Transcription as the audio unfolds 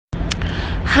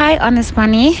Hi, Honest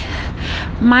Money.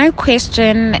 My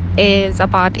question is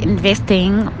about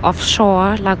investing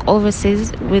offshore, like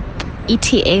overseas, with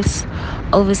ETFs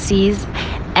overseas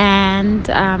and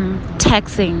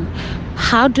taxing.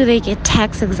 How do they get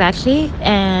taxed exactly?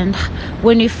 And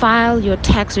when you file your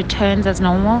tax returns as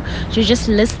normal, do you just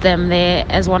list them there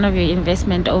as one of your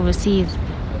investment overseas,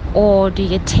 or do you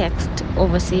get taxed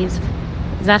overseas?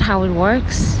 Is that how it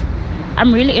works?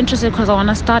 I'm really interested because I want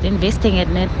to start investing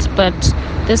in it, but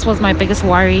this was my biggest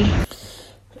worry.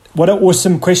 What an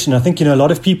awesome question. I think, a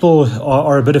lot of people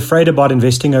are a bit afraid about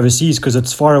investing overseas because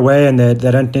it's far away and they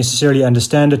don't necessarily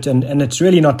understand it. And it's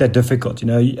really not that difficult.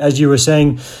 As you were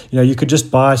saying, you could just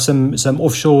buy some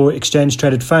offshore exchange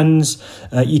traded funds,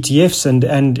 ETFs,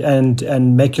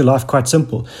 and make your life quite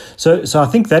simple. So I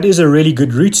think that is a really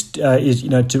good route, is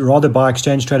to rather buy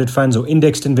exchange traded funds or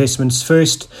indexed investments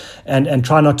first and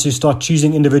try not to start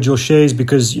choosing individual shares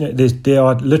because, there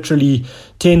are literally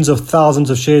tens of thousands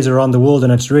of shares around the world,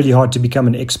 and it's really hard to become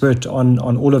an expert on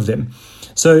all of them.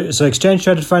 So exchange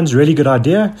traded funds, really good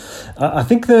idea. I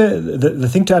think the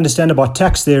thing to understand about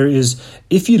tax there is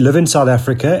if you live in South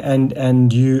Africa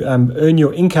and you earn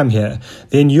your income here,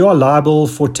 then you are liable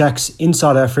for tax in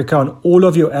South Africa on all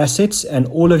of your assets and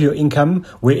all of your income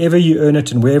wherever you earn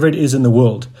it and wherever it is in the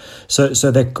world. So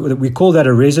that we call that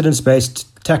a residence-based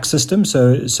tax system.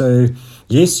 So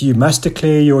yes, you must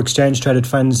declare your exchange traded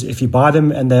funds if you buy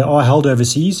them and they are held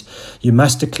overseas. You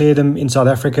must declare them in South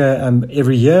Africa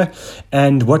every year.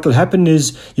 And what will happen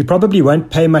is you probably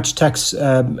won't pay much tax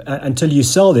until you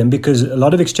sell them, because a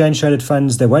lot of exchange traded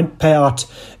funds, they won't pay out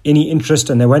any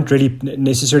interest and they won't really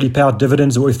necessarily pay out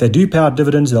dividends, or if they do pay out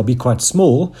dividends, they'll be quite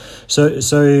small. So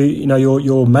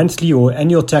your monthly or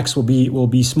annual tax will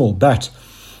be small. But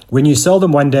when you sell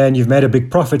them one day and you've made a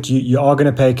big profit, you are going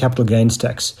to pay capital gains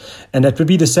tax. And that would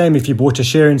be the same if you bought a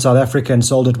share in South Africa and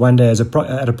sold it one day at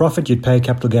a profit, you'd pay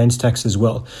capital gains tax as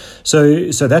well. So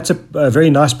that's a very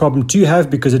nice problem to have,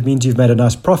 because it means you've made a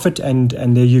nice profit, and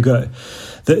there you go.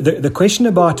 The question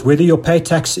about whether you'll pay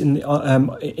tax on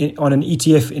an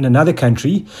ETF in another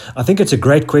country, I think it's a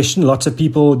great question. Lots of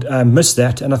people miss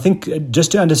that. And I think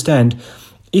just to understand,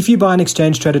 if you buy an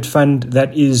exchange traded fund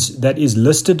that is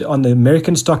listed on the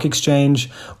American Stock Exchange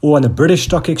or on the British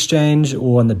Stock Exchange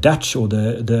or on the Dutch or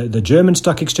the German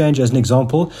Stock Exchange, as an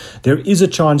example, there is a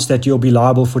chance that you'll be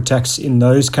liable for tax in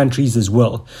those countries as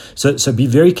well. So be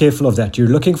very careful of that. You're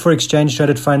looking for exchange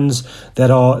traded funds that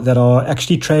are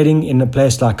actually trading in a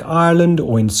place like Ireland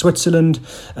or in Switzerland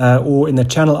or in the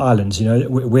Channel Islands,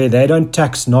 where they don't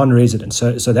tax non-residents.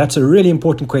 So that's a really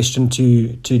important question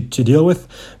to deal with.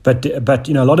 But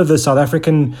a lot of the South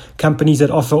African companies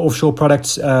that offer offshore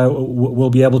products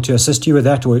will be able to assist you with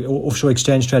that, or offshore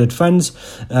exchange traded funds.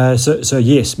 So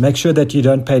yes, make sure that you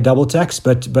don't pay double tax,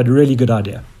 but really good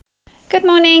idea. Good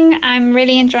morning. I'm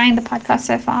really enjoying the podcast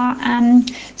so far.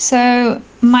 So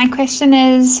my question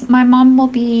is, my mom will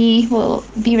be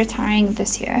retiring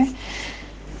this year.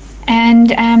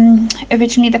 And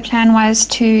originally the plan was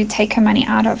to take her money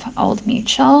out of Old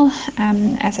Mutual,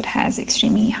 as it has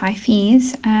extremely high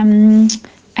fees,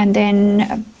 and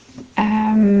then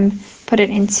put it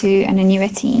into an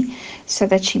annuity so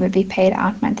that she would be paid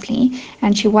out monthly.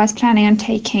 And she was planning on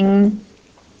taking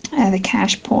the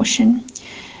cash portion.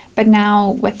 But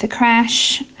now with the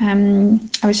crash, I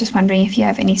was just wondering if you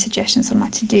have any suggestions on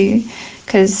what to do,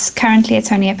 because currently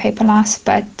it's only a paper loss,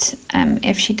 but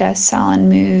if she does sell and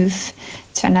move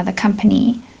to another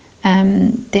company,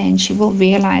 then she will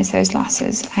realize those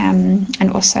losses,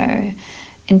 and also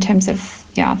in terms of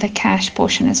the cash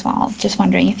portion as well. Just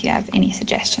wondering if you have any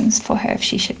suggestions for her if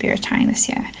she should be retiring this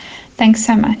year. Thanks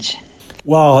so much.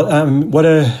 Wow, what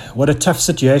a tough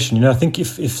situation. I think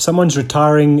if someone's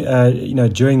retiring,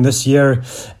 during this year,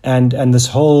 and this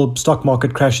whole stock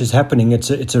market crash is happening,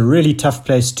 it's a really tough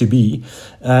place to be.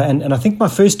 And I think my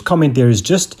first comment there is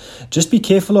just be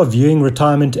careful of viewing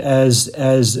retirement as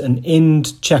an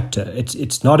end chapter.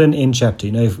 It's not an end chapter.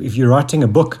 If you're writing a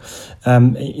book,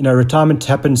 retirement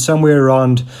happens somewhere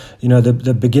around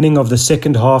the beginning of the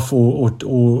second half, or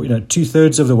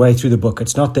 2/3 of the way through the book.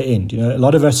 It's not the end. A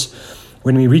lot of us,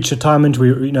 when we reach retirement,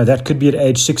 that could be at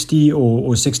age 60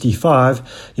 or 65.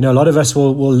 A lot of us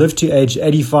will live to age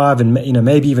 85 and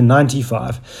maybe even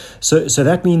 95. So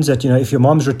that means that if your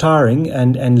mom's retiring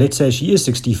and let's say she is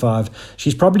 65,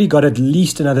 she's probably got at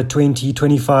least another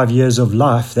 20-25 years of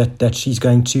life that she's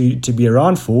going to be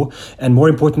around for, and more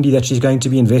importantly that she's going to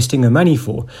be investing her money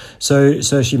for. So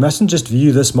she mustn't just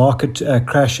view this market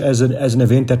crash as an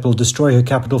event that will destroy her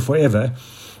capital forever.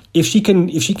 If she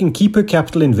can keep her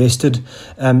capital invested,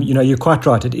 you're quite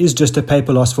right. It is just a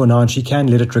paper loss for now, and she can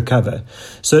let it recover.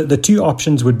 So the two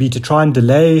options would be to try and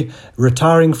delay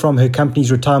retiring from her company's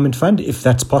retirement fund, if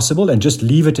that's possible, and just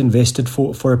leave it invested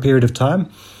for a period of time.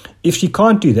 If she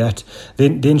can't do that,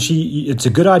 then it's a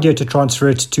good idea to transfer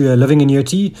it to a living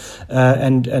annuity,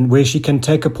 and where she can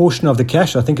take a portion of the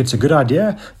cash. I think it's a good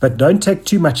idea, but don't take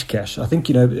too much cash. I think,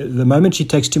 the moment she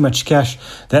takes too much cash,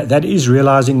 that is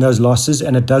realizing those losses,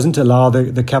 and it doesn't allow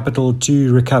the capital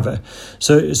to recover.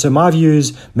 So my view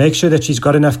is make sure that she's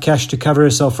got enough cash to cover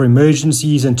herself for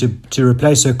emergencies and to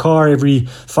replace her car every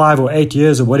 5 or 8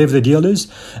 years or whatever the deal is,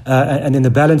 and then the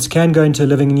balance can go into a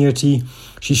living annuity.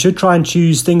 She should try and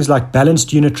choose things like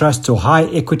balanced unit trusts or high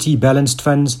equity balanced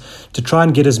funds to try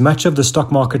and get as much of the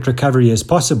stock market recovery as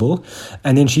possible.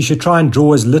 And then she should try and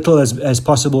draw as little as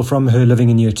possible from her living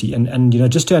annuity. And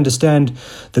just to understand,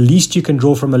 the least you can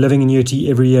draw from a living annuity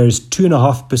every year is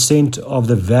 2.5% of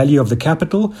the value of the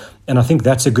capital. And I think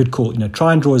that's a good call.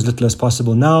 Try and draw as little as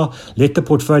possible now. Let the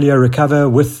portfolio recover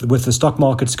with the stock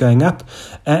markets going up,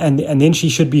 and then she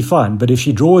should be fine. But if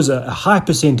she draws a high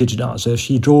percentage now, so if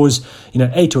she draws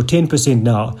 8 or 10%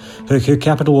 now, her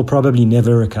capital will probably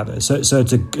never recover. So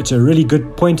it's a really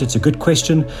good point. It's a good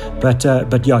question. But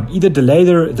yeah, either delay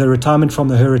the retirement from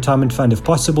her retirement fund if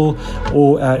possible,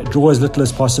 or draw as little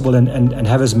as possible and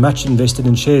have as much invested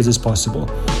in shares as possible.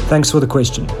 Thanks for the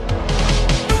question.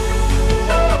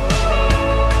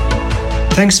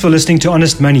 Thanks for listening to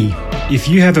Honest Money. If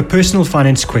you have a personal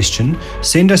finance question,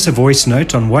 send us a voice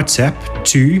note on WhatsApp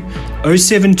to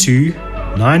 072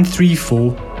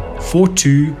 934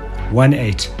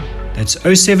 4218. That's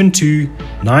 072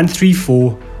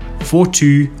 934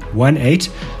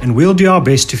 4218, and we'll do our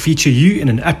best to feature you in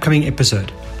an upcoming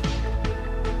episode.